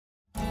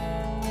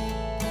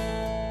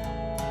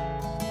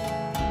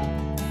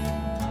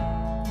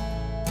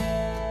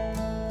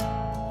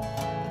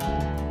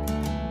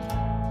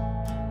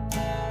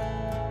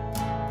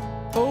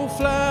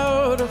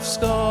flower of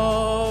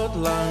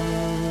Scotland,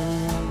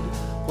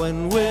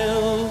 when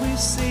will we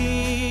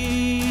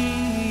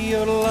see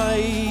your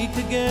like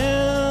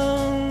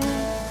again?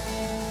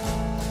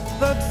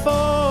 That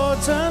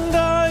fought and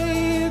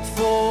died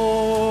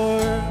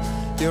for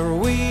your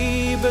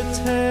wee bit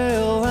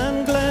hill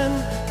and glen,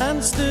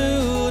 and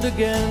stood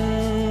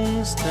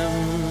against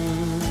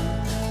him,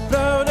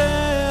 proud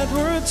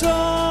Edward's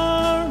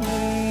army,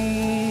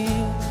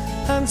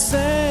 and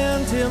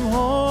sent him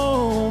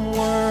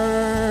homewards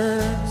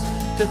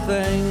to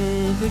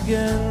think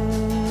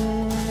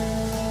again.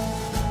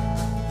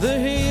 The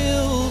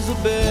hills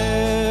are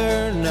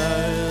bare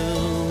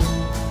now,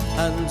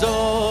 and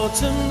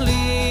autumn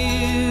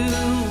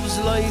leaves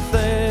lie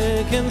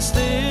thick and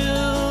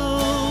still.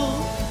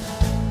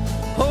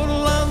 Oh,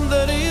 land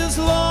that is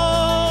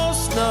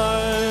lost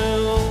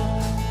now,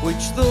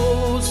 which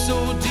those so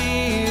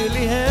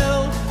dearly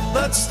held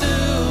that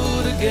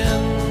stood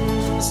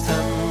against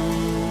him,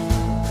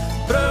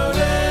 proud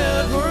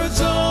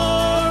Edward's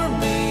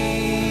army,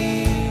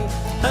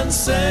 and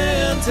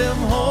sent him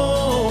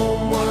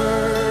homeward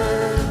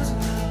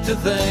to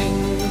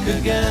think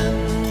again.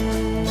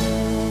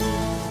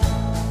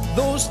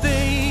 Those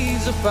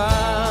days are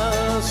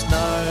past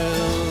now,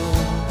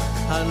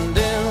 and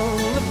in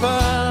the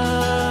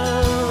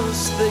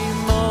past they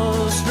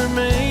must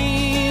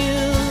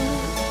remain,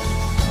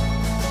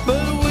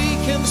 but we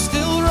can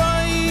still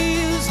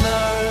rise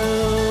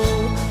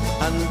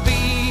now and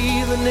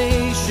be the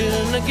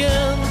nation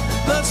again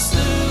that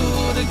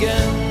stood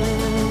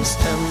against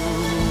him,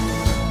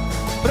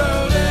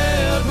 proud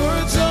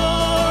Edward's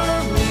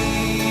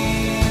army,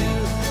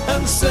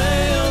 and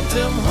sent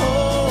him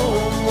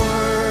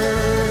homeward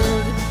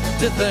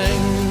to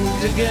think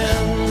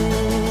again.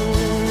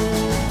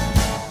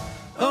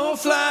 Oh,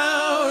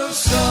 flower of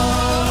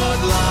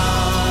Scotland,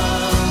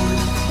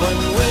 when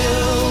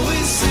will we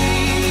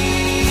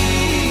see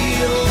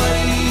your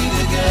light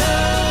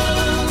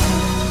again?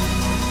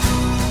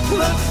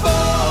 Let fall